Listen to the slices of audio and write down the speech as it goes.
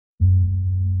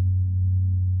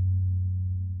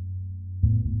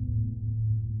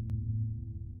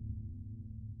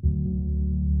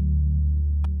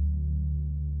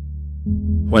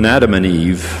When Adam and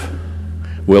Eve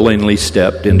willingly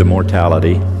stepped into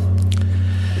mortality,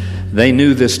 they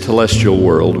knew this telestial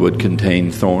world would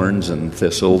contain thorns and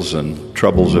thistles and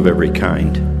troubles of every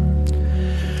kind.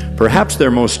 Perhaps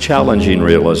their most challenging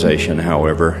realization,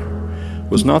 however,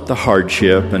 was not the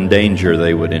hardship and danger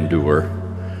they would endure,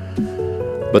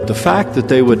 but the fact that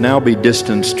they would now be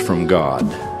distanced from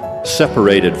God,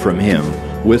 separated from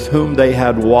Him, with whom they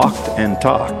had walked and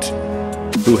talked,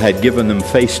 who had given them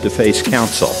face-to-face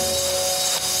counsel.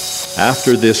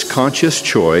 After this conscious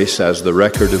choice, as the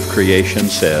record of creation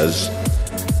says,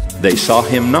 they saw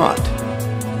Him not,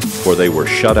 for they were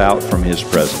shut out from His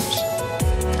presence.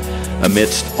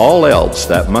 Amidst all else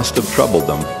that must have troubled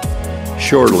them,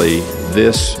 surely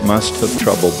this must have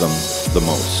troubled them the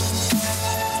most.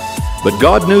 But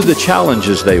God knew the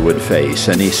challenges they would face,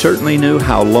 and He certainly knew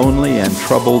how lonely and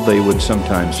troubled they would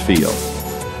sometimes feel.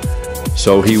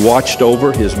 So He watched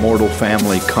over His mortal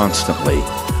family constantly,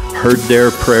 heard their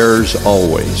prayers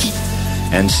always,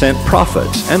 and sent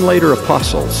prophets and later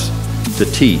apostles to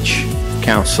teach,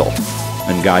 counsel,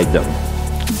 and guide them.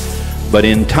 But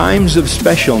in times of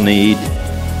special need,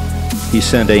 He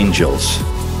sent angels,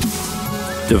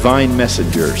 divine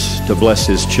messengers to bless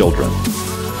His children,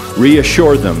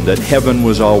 reassure them that heaven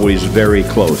was always very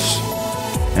close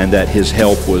and that His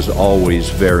help was always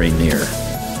very near.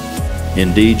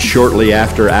 Indeed, shortly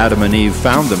after Adam and Eve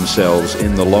found themselves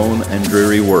in the lone and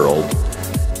dreary world,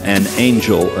 an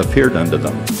angel appeared unto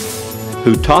them,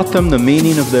 who taught them the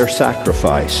meaning of their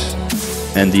sacrifice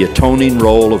and the atoning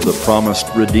role of the promised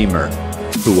Redeemer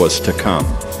who was to come.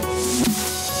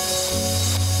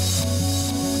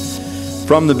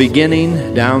 From the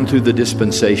beginning down through the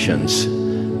dispensations,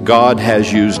 God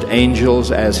has used angels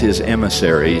as His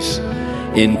emissaries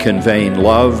in conveying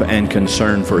love and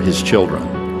concern for His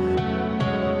children.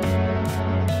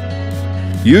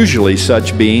 Usually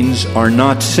such beings are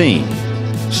not seen.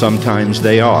 Sometimes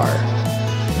they are.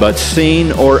 But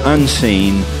seen or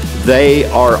unseen, they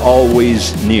are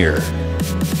always near.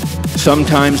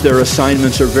 Sometimes their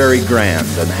assignments are very grand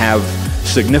and have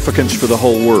significance for the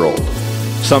whole world.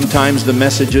 Sometimes the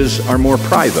messages are more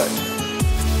private.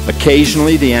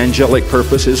 Occasionally the angelic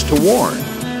purpose is to warn.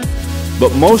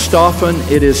 But most often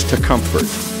it is to comfort,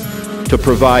 to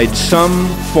provide some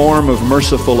form of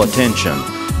merciful attention,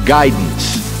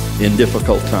 guidance in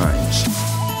difficult times.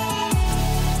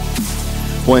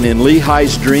 When in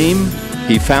Lehi's dream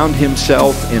he found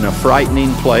himself in a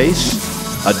frightening place,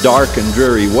 a dark and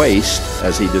dreary waste,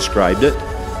 as he described it,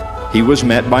 he was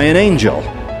met by an angel,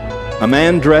 a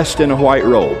man dressed in a white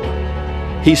robe.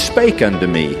 He spake unto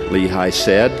me, Lehi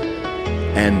said,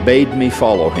 and bade me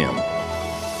follow him.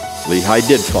 Lehi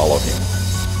did follow him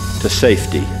to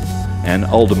safety and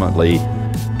ultimately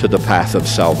to the path of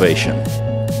salvation.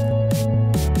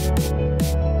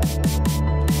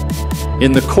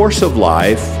 In the course of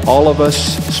life, all of us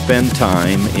spend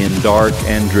time in dark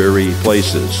and dreary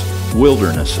places,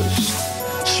 wildernesses,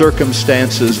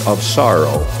 circumstances of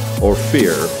sorrow or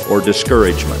fear or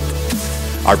discouragement.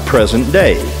 Our present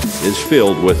day is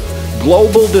filled with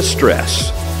global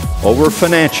distress over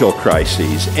financial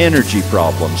crises, energy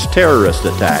problems, terrorist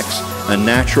attacks, and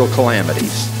natural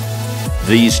calamities.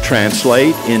 These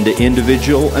translate into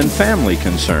individual and family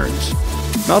concerns,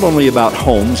 not only about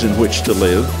homes in which to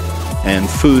live and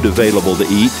food available to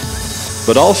eat,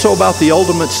 but also about the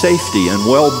ultimate safety and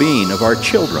well-being of our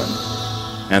children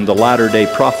and the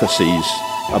latter-day prophecies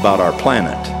about our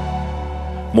planet.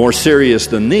 More serious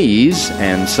than these,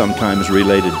 and sometimes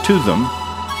related to them,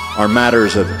 are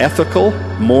matters of ethical,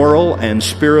 moral, and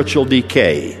spiritual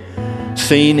decay,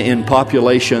 seen in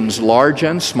populations large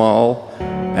and small,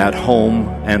 at home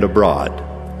and abroad.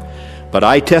 But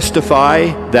I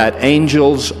testify that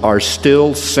angels are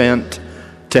still sent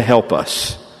to help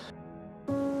us.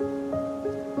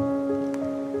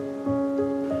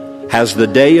 Has the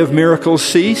day of miracles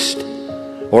ceased?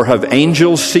 Or have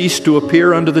angels ceased to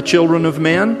appear unto the children of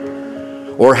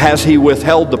men? Or has He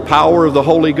withheld the power of the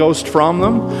Holy Ghost from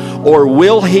them? Or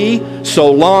will He,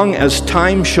 so long as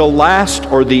time shall last,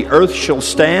 or the earth shall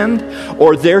stand,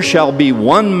 or there shall be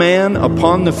one man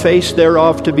upon the face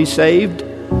thereof to be saved?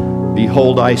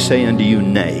 Behold, I say unto you,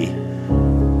 nay.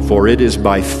 For it is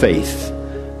by faith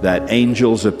that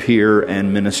angels appear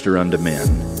and minister unto men.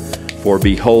 For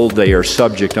behold, they are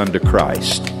subject unto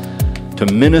Christ, to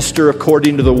minister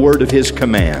according to the word of His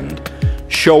command,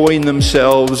 showing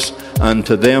themselves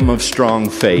unto them of strong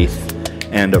faith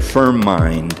and a firm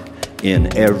mind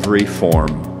in every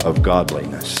form of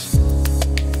godliness.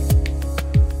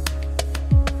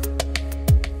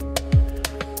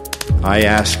 I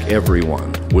ask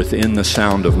everyone within the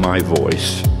sound of my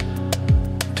voice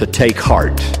to take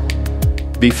heart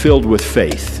be filled with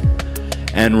faith.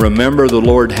 And remember, the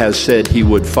Lord has said He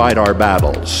would fight our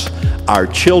battles, our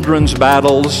children's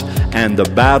battles, and the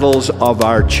battles of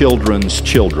our children's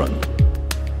children.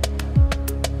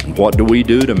 And what do we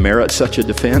do to merit such a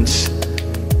defense?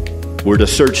 We're to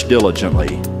search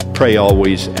diligently, pray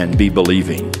always, and be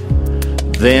believing.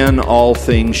 Then all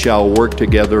things shall work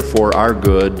together for our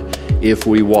good if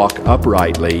we walk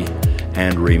uprightly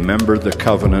and remember the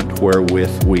covenant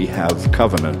wherewith we have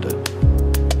covenanted.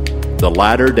 The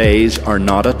latter days are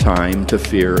not a time to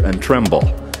fear and tremble.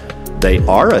 They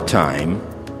are a time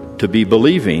to be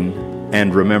believing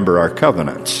and remember our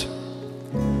covenants.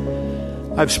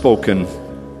 I've spoken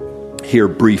here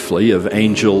briefly of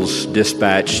angels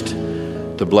dispatched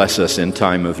to bless us in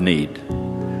time of need.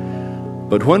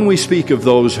 But when we speak of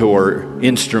those who are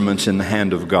instruments in the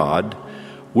hand of God,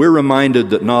 we're reminded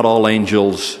that not all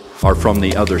angels are from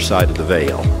the other side of the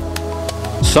veil.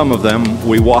 Some of them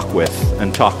we walk with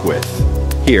and talk with,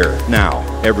 here, now,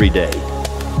 every day.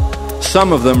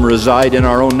 Some of them reside in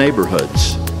our own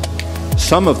neighborhoods.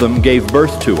 Some of them gave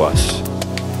birth to us.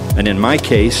 And in my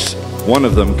case, one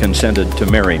of them consented to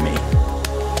marry me.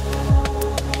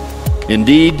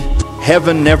 Indeed,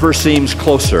 heaven never seems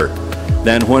closer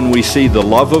than when we see the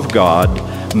love of God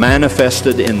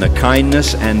manifested in the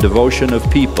kindness and devotion of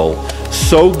people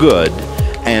so good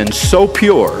and so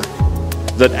pure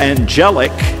that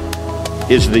angelic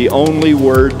is the only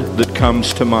word that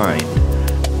comes to mind.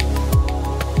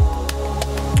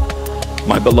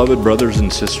 My beloved brothers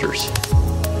and sisters,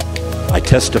 I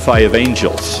testify of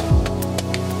angels,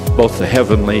 both the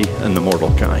heavenly and the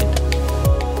mortal kind.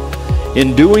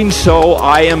 In doing so,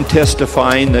 I am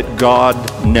testifying that God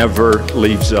never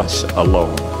leaves us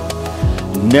alone,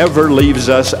 never leaves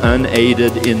us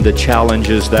unaided in the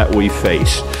challenges that we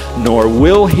face, nor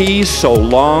will He so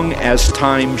long as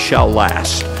time shall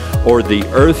last, or the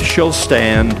earth shall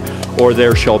stand, or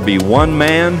there shall be one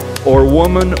man or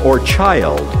woman or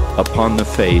child upon the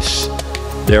face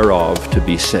thereof to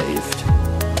be saved.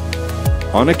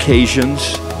 On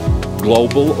occasions,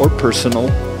 global or personal,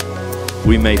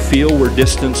 we may feel we're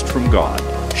distanced from God,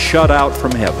 shut out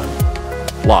from heaven,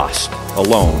 lost,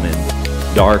 alone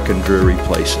in dark and dreary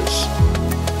places.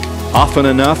 Often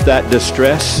enough, that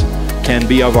distress can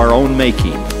be of our own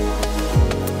making.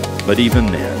 But even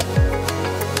then,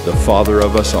 the Father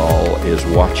of us all is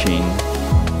watching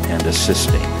and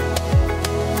assisting.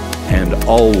 And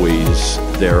always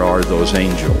there are those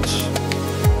angels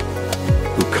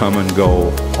who come and go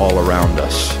all around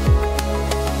us.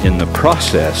 In the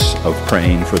process of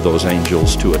praying for those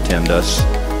angels to attend us,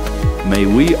 may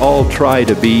we all try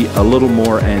to be a little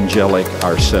more angelic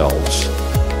ourselves,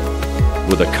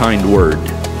 with a kind word,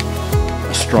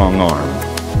 a strong arm,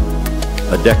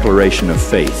 a declaration of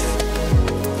faith,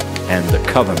 and the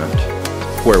covenant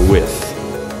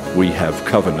wherewith we have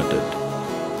covenanted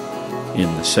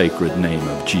in the sacred name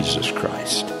of Jesus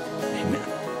Christ. Amen.